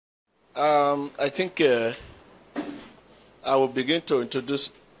I think I will begin to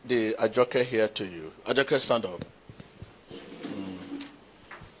introduce the Ajoke here to you. Ajoke, stand up.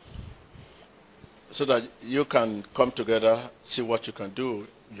 So that you can come together, see what you can do,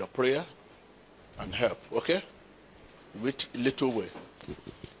 your prayer, and help, okay? With little way.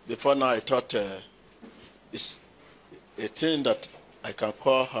 Before now, I thought it's a thing that I can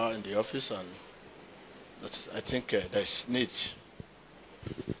call her in the office, and that I think there's need.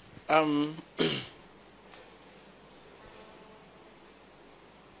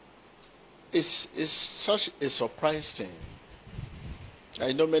 It's such a surprise thing.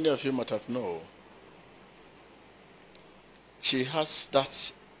 I know many of you might have known. She has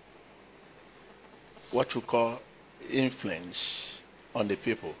that, what we call, influence on the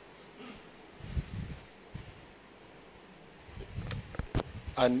people.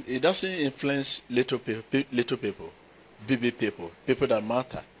 And it doesn't influence little people, BB people, people that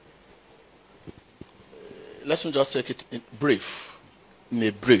matter. Let me just take it in brief.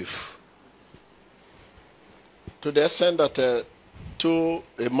 To the extent that 2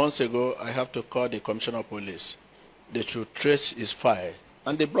 months ago, I have to call the commissioner of police. They should trace his file.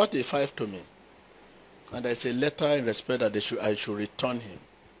 And they brought the file to me. And I said, letter in respect that I should return him.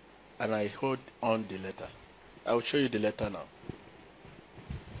 And I hold on the letter. I will show you the letter now.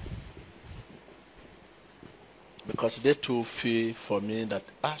 Because they too feel for me that,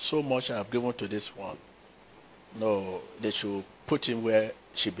 so much I have given to this one. No, they should put him where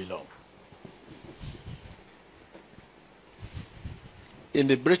she belongs. In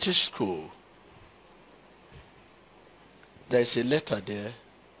the British school, there's a letter there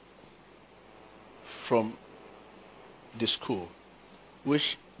from the school,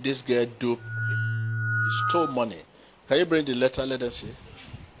 which this girl duped, stole money. Can you bring the letter? Let us see,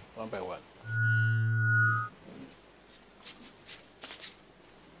 one by one.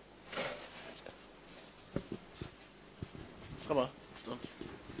 Come on.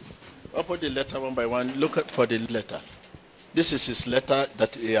 Open the letter one by one. Look for the letter. This is his letter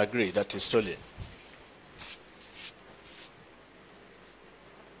that he agreed that he stole it.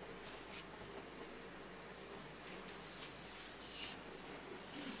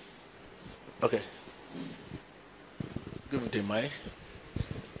 Okay. Give me the mic.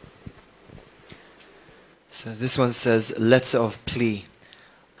 So this one says, letter of plea.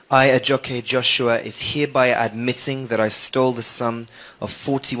 I, Ajoke Joshua, is hereby admitting that I stole the sum of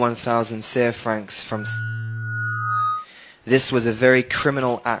 41,000 CFA francs from... This was a very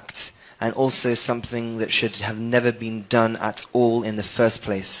criminal act, and also something that should have never been done at all in the first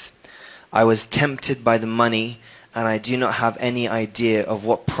place. I was tempted by the money, and I do not have any idea of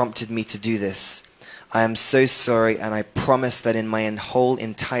what prompted me to do this. I am so sorry, and I promise that in my whole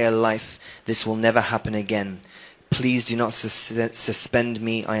entire life, this will never happen again. Please do not suspend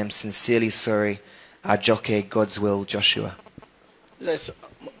me. I am sincerely sorry. Ajoke, God's will, Joshua. There's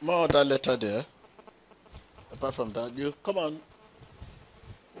more of that letter there. Apart from that, you come on.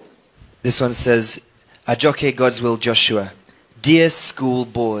 This one says, Ajoke, God's will, Joshua. Dear school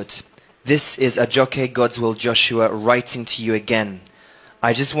board, this is Ajoke, God's will, Joshua, writing to you again.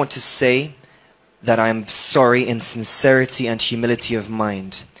 I just want to say that I am sorry in sincerity and humility of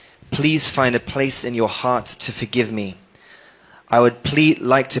mind. Please find a place in your heart to forgive me. I would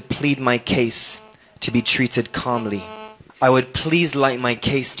like to plead my case to be treated calmly.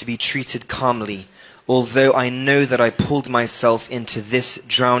 Although I know that I pulled myself into this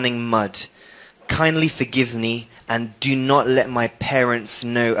drowning mud. Kindly forgive me and do not let my parents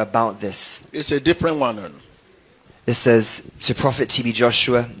know about this. It's a different one. This says, to Prophet TB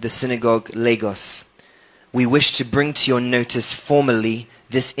Joshua, the synagogue, Lagos. We wish to bring to your notice formally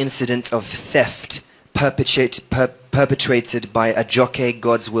this incident of theft perpetrated by Ajoke,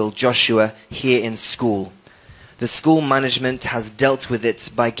 God's will, Joshua, here in school. The school management has dealt with it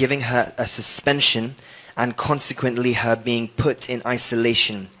by giving her a suspension and consequently her being put in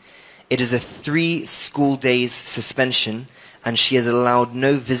isolation. It is a 3 school days suspension, and she has allowed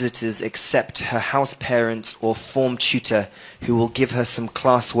no visitors except her house parents or form tutor who will give her some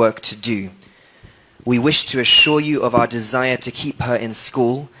classwork to do. We wish to assure you of our desire to keep her in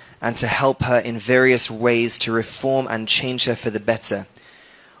school and to help her in various ways to reform and change her for the better.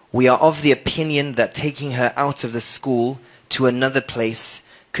 We are of the opinion that taking her out of the school to another place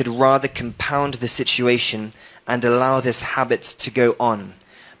could rather compound the situation and allow this habit to go on.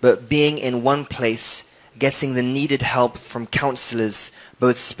 But being in one place, getting the needed help from counselors,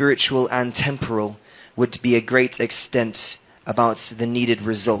 both spiritual and temporal, would be a great extent about the needed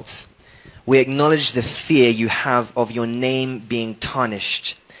results. We acknowledge the fear you have of your name being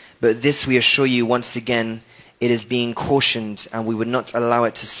tarnished, but this we assure you once again, it is being cautioned and we would not allow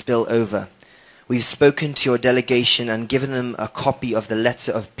it to spill over. We've spoken to your delegation and given them a copy of the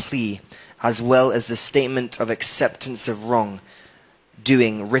letter of plea, as well as the statement of acceptance of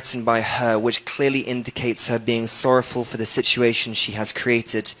wrongdoing written by her, which clearly indicates her being sorrowful for the situation she has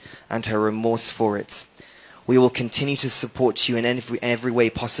created and her remorse for it. We will continue to support you in every way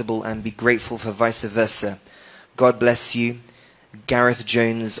possible and be grateful for vice versa. God bless you. Gareth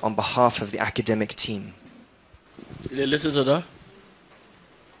Jones, on behalf of the academic team. You listen to that?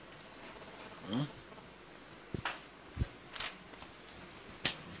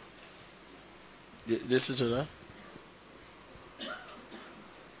 Listen to that?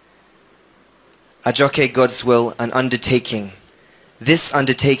 Ajoke, God's will, an undertaking. This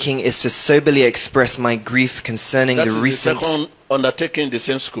undertaking is to soberly express my grief concerning That the is recent... the second undertaking in the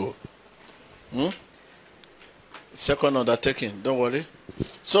same school. Second undertaking, don't worry.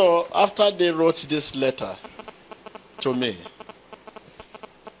 So after they wrote this letter to me,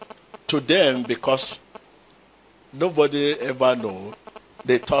 to them, because nobody ever know,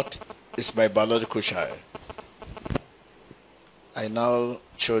 they thought it's my biological child. I now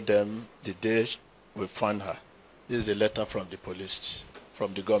show them the day we found her. This is a letter from the police,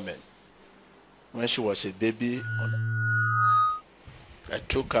 from the government. When she was a baby, I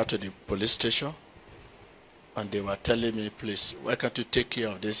took her to the police station and they were telling me, please, why can't you take care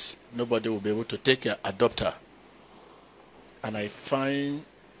of this? Nobody will be able to take care, adopt her. And I find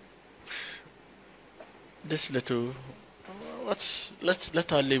this little,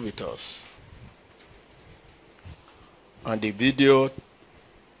 let her live with us. And the video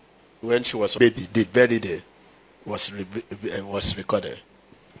when she was a baby, the very day, was recorded.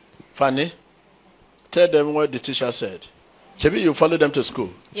 Fanny, tell them what the teacher said. Chebi, you follow them to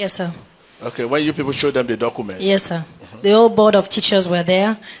school? Yes, sir. Okay, when you people show them the document? Yes, sir. The whole board of teachers were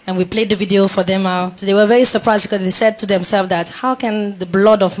there, and we played the video for them out. They were very surprised because they said to themselves that how can the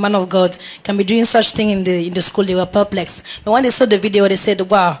blood of man of God can be doing such thing in the school? They were perplexed. But when they saw the video, they said,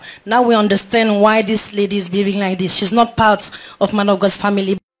 wow, now we understand why this lady is behaving like this. She's not part of man of God's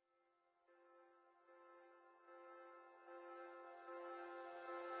family.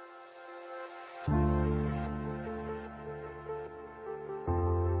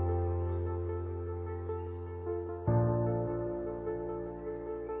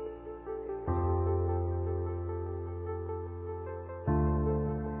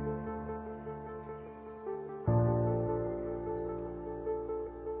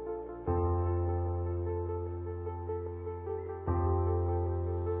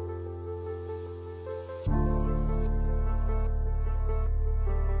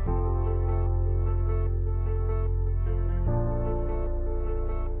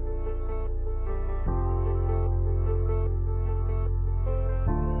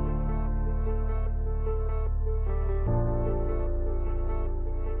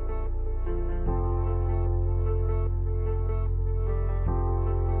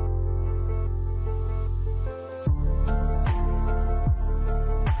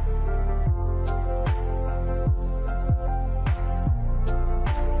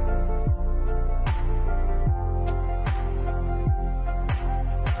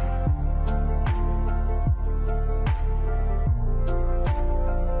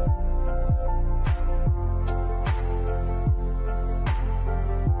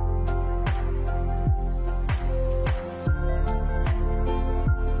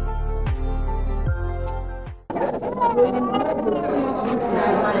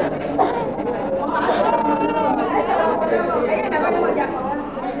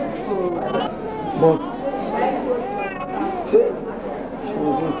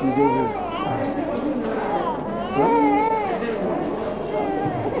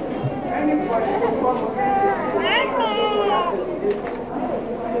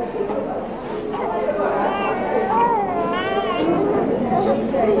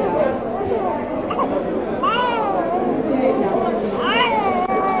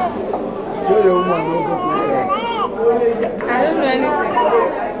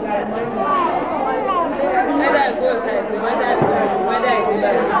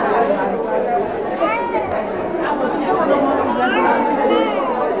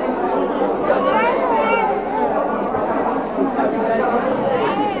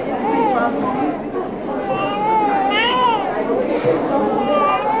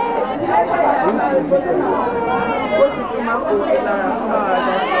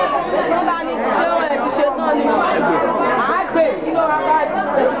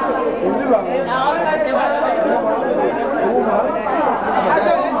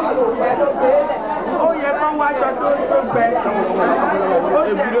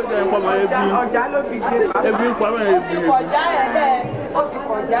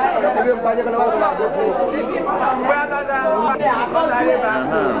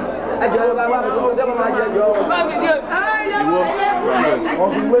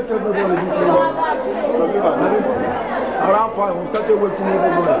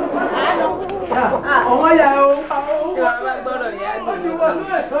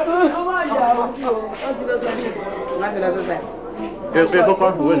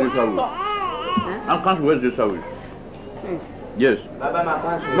 Yes.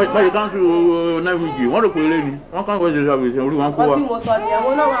 But you can't do Navy. What a cool lady. I can't wait to have it. Only one for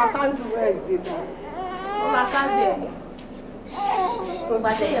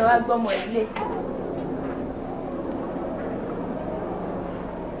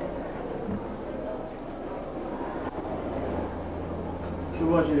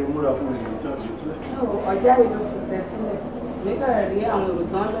nítorí àwọn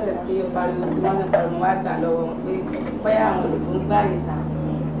olùtàn bẹ̀rẹ̀ sí pariwo tí wọ́n ń pariwo wá gbà lọ́wọ́ wọn pé bóyá àwọn olùtàn gbá ìta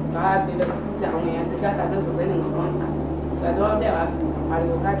wàá gbé lọ sí àwọn èèyàn tí gbàgbà tó kò sẹ́ni nǹkan ń ta ìgbà tí wọ́n bẹ̀ wá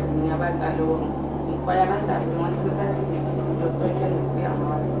pariwo káàkiri ní abá gbà lọ́wọ́ wọn ìpayà máa ń tàbí wọn tí ó káàkiri lọ́tọ́ jẹ́ ní pé àwọn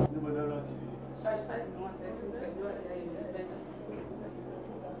wá sí.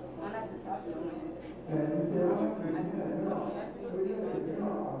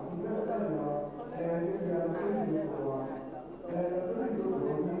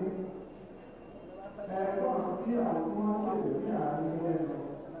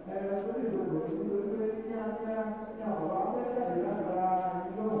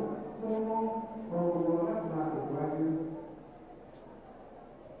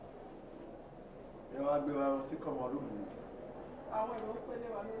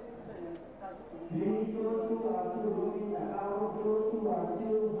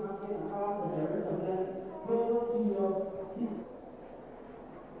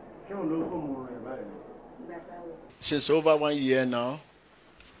 Since over 1 year now,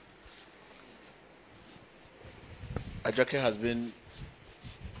 Ajoke has been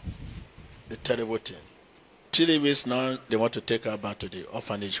a terrible thing. 3 weeks now, they want to take her back to the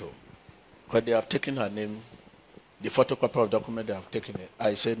orphanage home. But they have taken her name, the photocopy of document, they have taken it.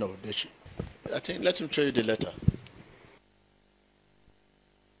 I say no, they should. I think, let him show you the letter.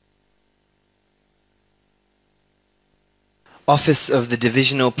 Office of the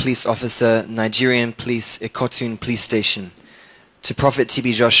Divisional Police Officer, Nigerian Police, Ikotun Police Station. To Prophet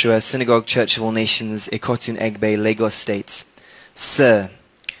TB Joshua, Synagogue Church of All Nations, Ikotun Egbe, Lagos State. Sir,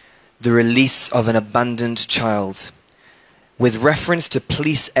 the release of an abandoned child. With reference to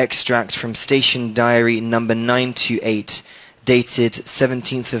police extract from Station Diary number 928, dated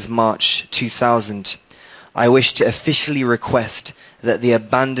 17th of March 2000, I wish to officially request that the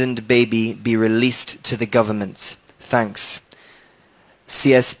abandoned baby be released to the government. Thanks.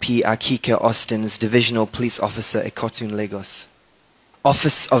 CSP Akike Austin's Divisional Police Officer, Ikotun, Lagos.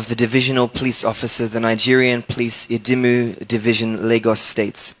 Office of the Divisional Police Officer, the Nigerian Police, Idimu Division, Lagos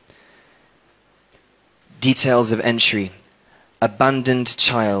State. Details of entry. Abandoned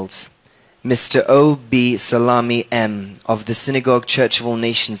child. Mr. O.B. Salami M. of the Synagogue Church of All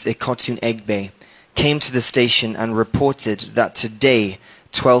Nations, Ikotun Egbe, came to the station and reported that today,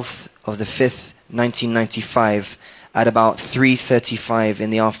 12th of the 5th, 1995, at about 3:35 in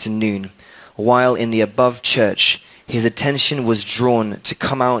the afternoon, while in the above church, his attention was drawn to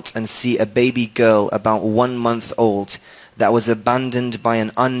come out and see a baby girl about 1 month old that was abandoned by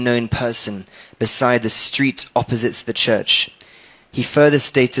an unknown person beside the street opposite the church. He further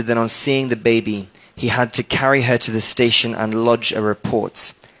stated that on seeing the baby, he had to carry her to the station and lodge a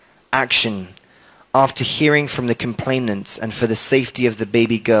report. Action. After hearing from the complainant and for the safety of the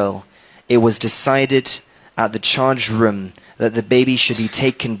baby girl, it was decided at the charge room that the baby should be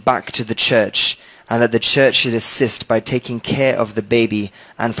taken back to the church and that the church should assist by taking care of the baby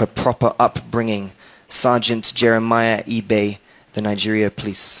and for proper upbringing. Sergeant Jeremiah Ibe, the Nigeria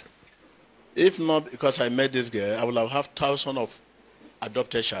Police. If not because I met this girl, I would have had thousands of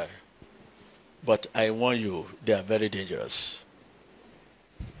adopted child. But I warn you, they are very dangerous.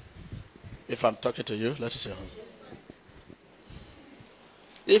 If I'm talking to you, let's say.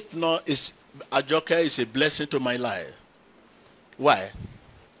 If not, Ajoke is a blessing to my life. Why?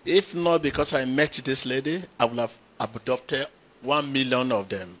 If not because I met this lady, I would have adopted 1 million of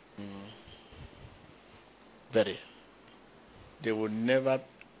them. Very. They will never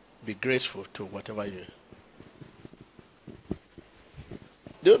be grateful to whatever you.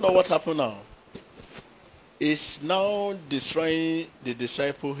 Do you know what happened now? It's now destroying the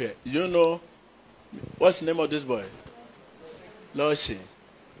disciple here. You know, what's the name of this boy? Loisy.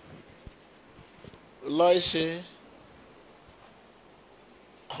 Loisy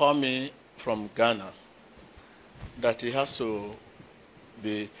called me from Ghana that he has to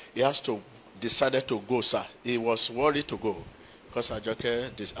he has to decided to go, sir. He was worried to go because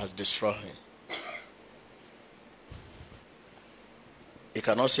Ajoke has destroyed him. He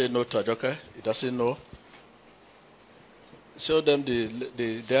cannot say no to Ajoke. He doesn't know. Show them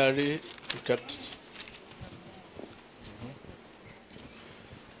the diary he kept.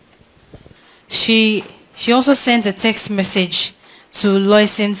 She also sent a text message to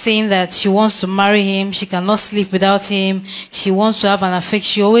Loisin saying that she wants to marry him, she cannot sleep without him, she wants to have an affection,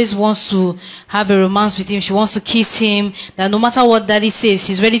 she always wants to have a romance with him, she wants to kiss him, that no matter what daddy says,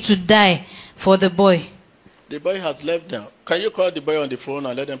 she's ready to die for the boy. The boy has left now. Can you call the boy on the phone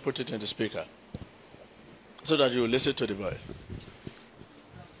and let them put it in the speaker so that you will listen to the boy?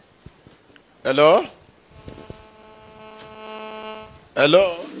 Hello?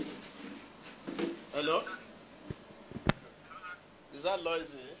 Hello? Hello? Is that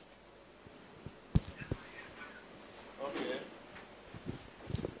Loisy? Okay.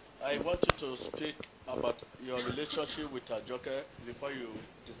 I want you to speak about your relationship with Ajoke before you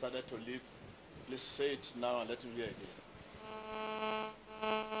decided to leave. Please say it now and let him hear again.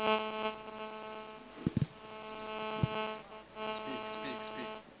 Speak.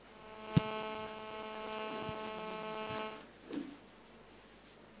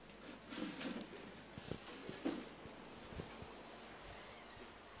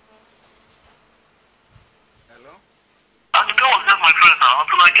 Ajoke was just my friend, sir,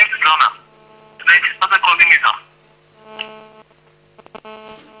 until I came to Ghana. Then she started calling me, sir.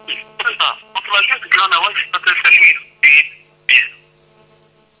 Yes, sir. Until I came to Ghana, when she started sending me this.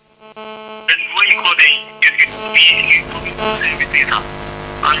 And when you called in, you told me everything, sir.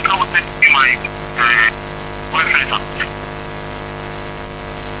 Ajoke was meant to be my boyfriend, sir.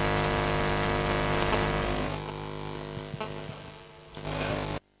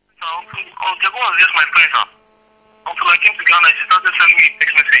 Ajoke was just my friend, sir. Until I came to Ghana, she started sending me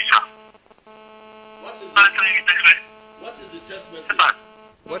text message, sir. What is Started sending me text message. the text Yes, message? sir.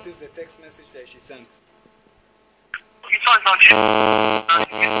 What is the text message that she sent? Okay, sorry, sir. She you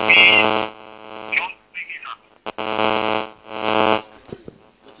know, sir.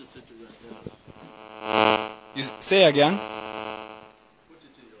 Let him say to you and tell us. You say again? Put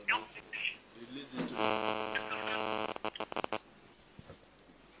it in your list. Release it to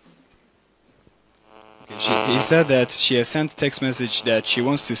me. He said that she has sent text message that she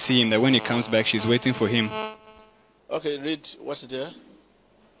wants to see him, that when he comes back, she's waiting for him. Okay, read what's there.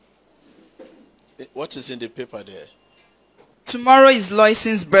 What is in the paper there? Tomorrow is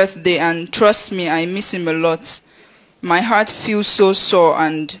Loisin's birthday, and trust me, I miss him a lot. My heart feels so sore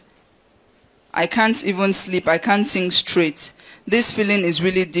and I can't even sleep. I can't think straight. This feeling is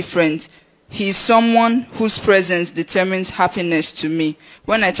really different. He is someone whose presence determines happiness to me.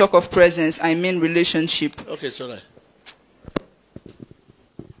 When I talk of presence, I mean relationship. Okay, sorry.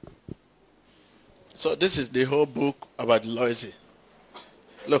 So this is the whole book about Loisy.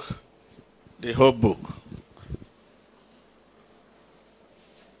 Look, the whole book.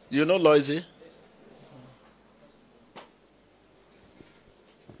 You know Loisy?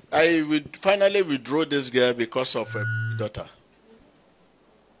 I finally withdrew this girl because of a daughter.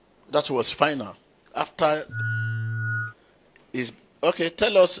 That was final. After is okay.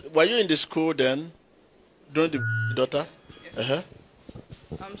 Tell us, were you in the school then, during the daughter? Yes.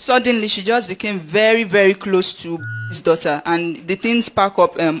 Suddenly, she just became very, very close to his daughter, and the things spark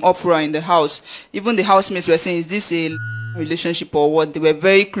up uproar in the house. Even the housemates were saying, "Is this a relationship or what?" They were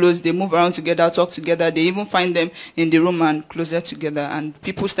very close. They move around together, talk together. They even find them in the room and closer together. And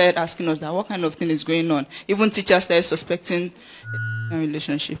people started asking us that what kind of thing is going on. Even teachers started suspecting a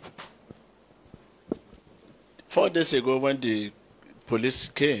relationship. 4 days ago, when the police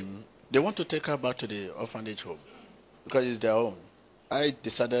came, they want to take her back to the orphanage home because it's their own. I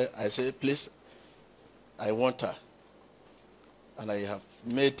decided, I said, please, I want her. And I have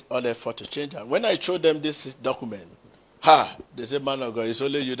made all effort to change her. When I showed them this document, they said, man of God, it's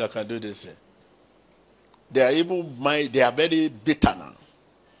only you that can do this. They are even they are very bitter now.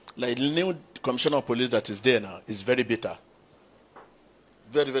 Like the new commissioner of police that is there now is very bitter.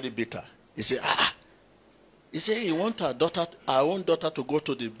 Very, very bitter. He said, he said he wants our own daughter to go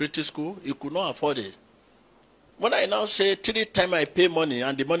to the British school. He could not afford it. When I now say 3 times I pay money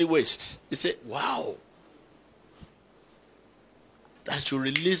and the money waste, he said, wow. I should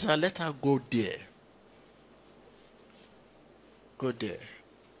release her, let her go there. Go there.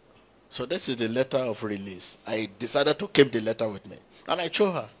 So this is the letter of release. I decided to keep the letter with me. And I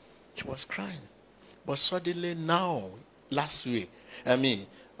showed her. She was crying. But suddenly now, last week,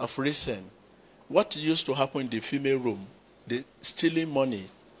 of recent, what used to happen in the female room, the stealing money.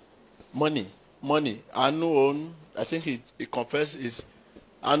 Unknown, I think he confessed is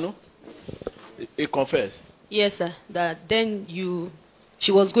Anu, he confessed. Yes, sir. That then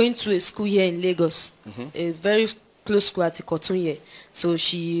she was going to a school here in Lagos, a very close school at Ikotunye. So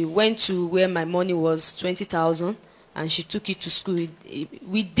she went to where my money was 20,000, and she took it to school.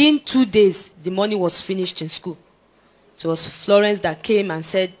 Within 2 days, the money was finished in school. So it was Florence that came and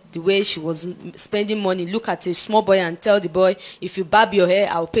said the way she was spending money, look at a small boy and tell the boy, if you barb your hair,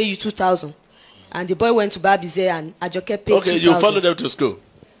 I'll pay you 2,000. And the boy went to barb his hair and Ajoke paid 2,000. Okay, you followed them to school.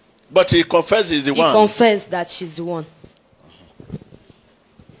 But he confessed he's the one. He confessed that she's the one.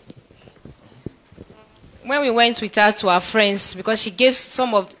 When we went with her to our friends, because she gave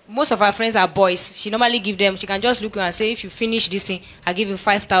most of our friends are boys, she normally give them, she can just look and say, if you finish this thing, I'll give you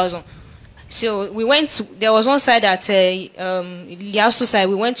 5,000. So we went to, there was one side at Liasu side,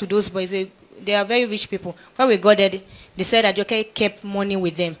 we went to those boys, they are very rich people. When we got there, they said that Ajoke kept money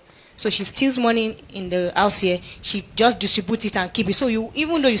with them. So she steals money in the house here, she just distributes it and keep it. So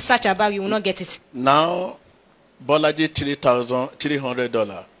even though you search her bag, you will not get it. Now, Bolaji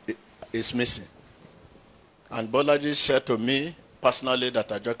 $300 is missing. And Bolaji said to me personally that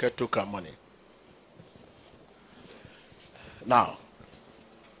Ajoke took her money. Now,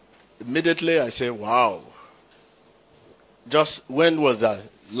 immediately I say, wow. Just when was that?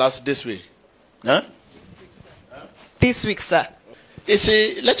 This week? Huh? This week, sir. You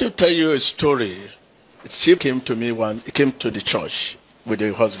see, let me tell you a story. She came to me he came to the church with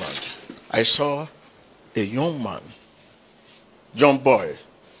her husband. I saw a young man, young boy,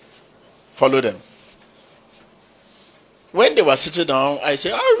 follow them. When they were sitting down, I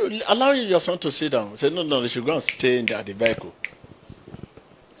said, allow your son to sit down. He said, no, they should go and stay at the vehicle.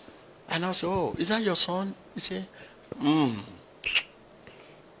 And I said, oh, is that your son? He said,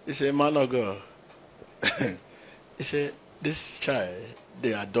 He said, man of God. He said, this child,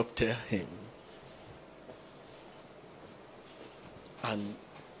 they adopted him. And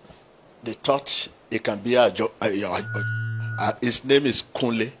they thought it can be his name is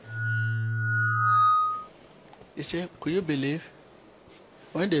Kunle. He said, could you believe?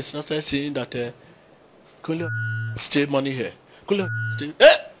 When they started seeing that Kunle steal money here. Kunle steal,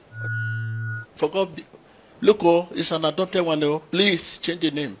 for God, look, it's an adopted one, please change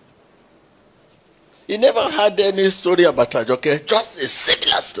the name. He never had any story about Ajoke, just a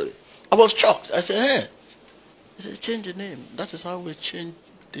similar story. I was shocked. I said, hey. He said, change the name. That is how we change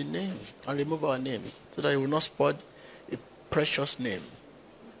the name and remove our name, so that it will not spoil a precious name.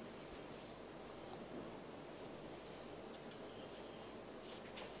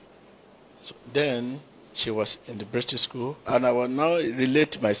 So then she was in the British school, and I will now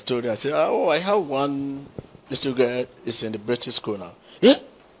relate my story. I said, oh, I have one little girl is in the British school now. Yeah?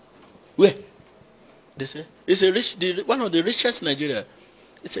 Where? They say, it's one of the richest in Nigeria.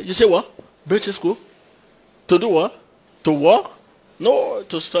 He said, you say what? British school? To do what? To work? No,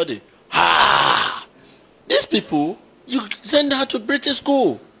 to study. These people, you send her to British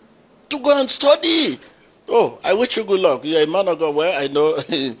school to go and study. Oh, I wish you good luck. You're a man of God. Well, I know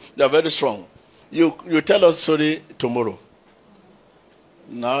you're very strong. You tell us story tomorrow.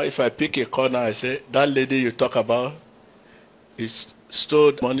 Now, if I pick a corner, I say, that lady you talk about is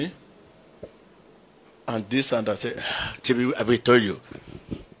stole money and this and that. I say, TV, I will tell you.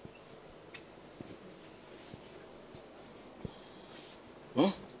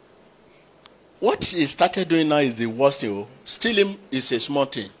 What he started doing now is the worst thing. Stealing is a small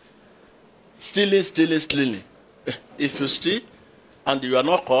thing. Stealing. If you steal and you are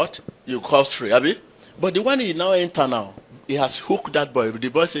not caught, you caught free, abi? But the one he now enter now, he has hooked that boy. The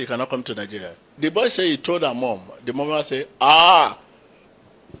boy say he cannot come to Nigeria. The boy say he told her mom. The mom say,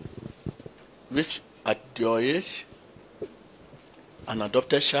 which at your age, an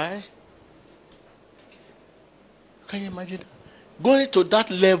adopted child? Can you imagine? Going to that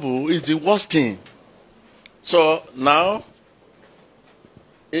level is the worst thing. So now,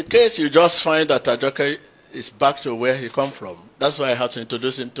 in case you just find that Ajoke is back to where he come from, that's why I have to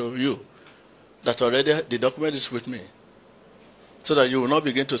introduce him to you. That already the document is with me. So that you will not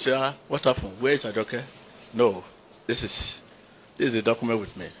begin to say, what happened? Where is Ajoke? No, this is the document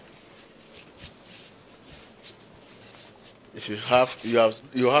with me. If you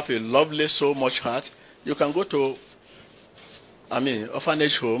have a lovely, so much heart, you can go to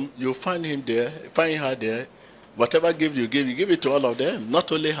orphanage home, you find him there, find her there. Whatever gift you give it to all of them, not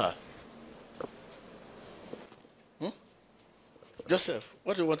only her. Joseph,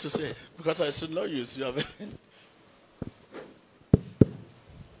 what do you want to say? Because I should know you. You have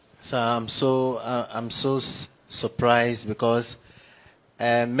So I'm so surprised because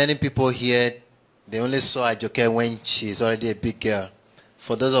many people here, they only saw Ajoke when she's already a big girl.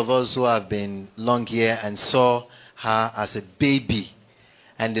 For those of us who have been long here and saw her as a baby,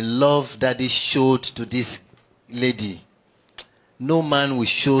 and the love Daddy showed to this lady. No man will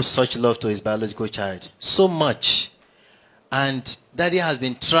show such love to his biological child. So much. And Daddy has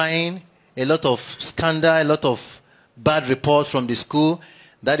been trying a lot of scandal, a lot of bad reports from the school.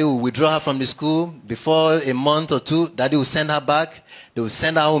 Daddy will withdraw her from the school. Before a month or two, Daddy will send her back. They will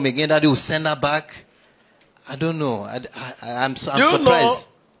send her home again. Daddy will send her back. I don't know. I'm surprised. Know,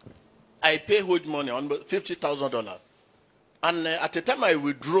 I pay huge money, on $50,000. And at the time I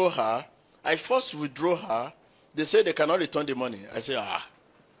withdraw her, I first withdraw her. They say they cannot return the money. I say,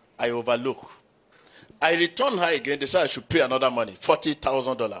 I overlook. I return her again. They say I should pay another money,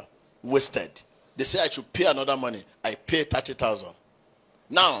 $40,000 wasted. They say I should pay another money. I pay $30,000.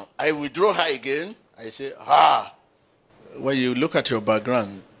 Now I withdraw her again. I say, when you look at your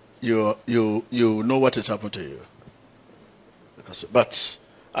background, you know what has happened to you. But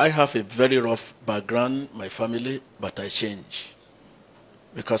I have a very rough background, my family, but I change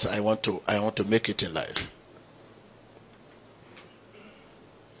because I want to make it in life.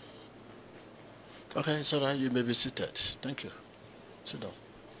 Okay, it's all right. You may be seated. Thank you. Sit down.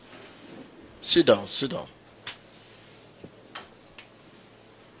 Sit down. Sit down.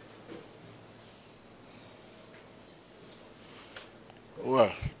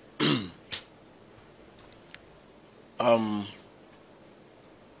 Well,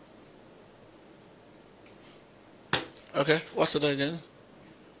 okay, what's it again?